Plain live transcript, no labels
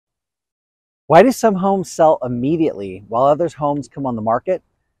Why do some homes sell immediately while others' homes come on the market,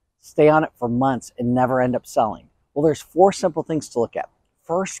 stay on it for months, and never end up selling? Well, there's four simple things to look at.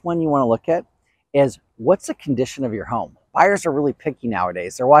 First one you want to look at is what's the condition of your home? Buyers are really picky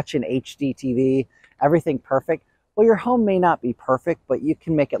nowadays. They're watching HD TV, everything perfect. Well, your home may not be perfect, but you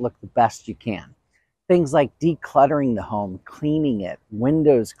can make it look the best you can. Things like decluttering the home, cleaning it,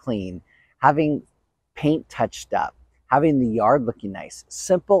 windows clean, having paint touched up, having the yard looking nice.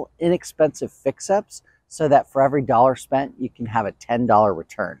 Simple, inexpensive fix-ups so that for every dollar spent, you can have a $10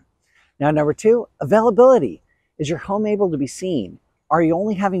 return. Now, number two, availability. Is your home able to be seen? Are you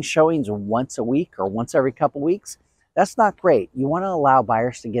only having showings once a week or once every couple weeks? That's not great. You want to allow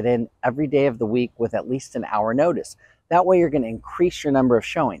buyers to get in every day of the week with at least an hour notice. That way you're going to increase your number of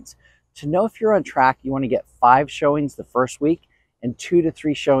showings. To know if you're on track, you want to get 5 showings the first week and 2 to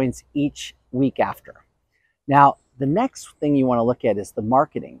 3 showings each week after. Now, the next thing you want to look at is the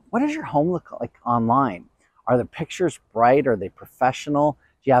marketing. What does your home look like online? Are the pictures bright? Are they professional?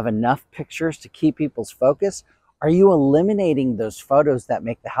 Do you have enough pictures to keep people's focus? Are you eliminating those photos that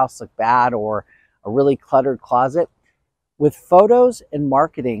make the house look bad or a really cluttered closet? With photos and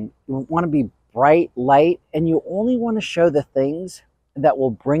marketing, you want to be bright, light, and you only want to show the things that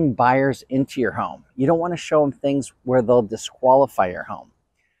will bring buyers into your home. You don't want to show them things where they'll disqualify your home.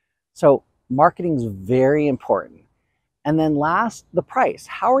 So marketing is very important. And then last, the price.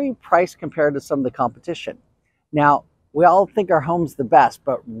 How are you priced compared to some of the competition? Now, we all think our home's the best,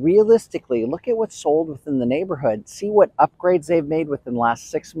 but realistically, look at what's sold within the neighborhood. See what upgrades they've made within the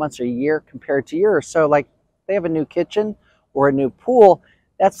last 6 months or a year compared to yours. So like they have a new kitchen or a new pool,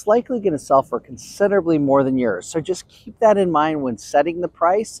 that's likely going to sell for considerably more than yours. So just keep that in mind when setting the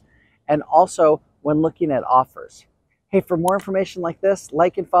price and also when looking at offers. Hey, for more information like this,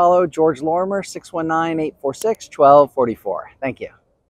 like and follow George Lorimer, 619-846-1244. Thank you.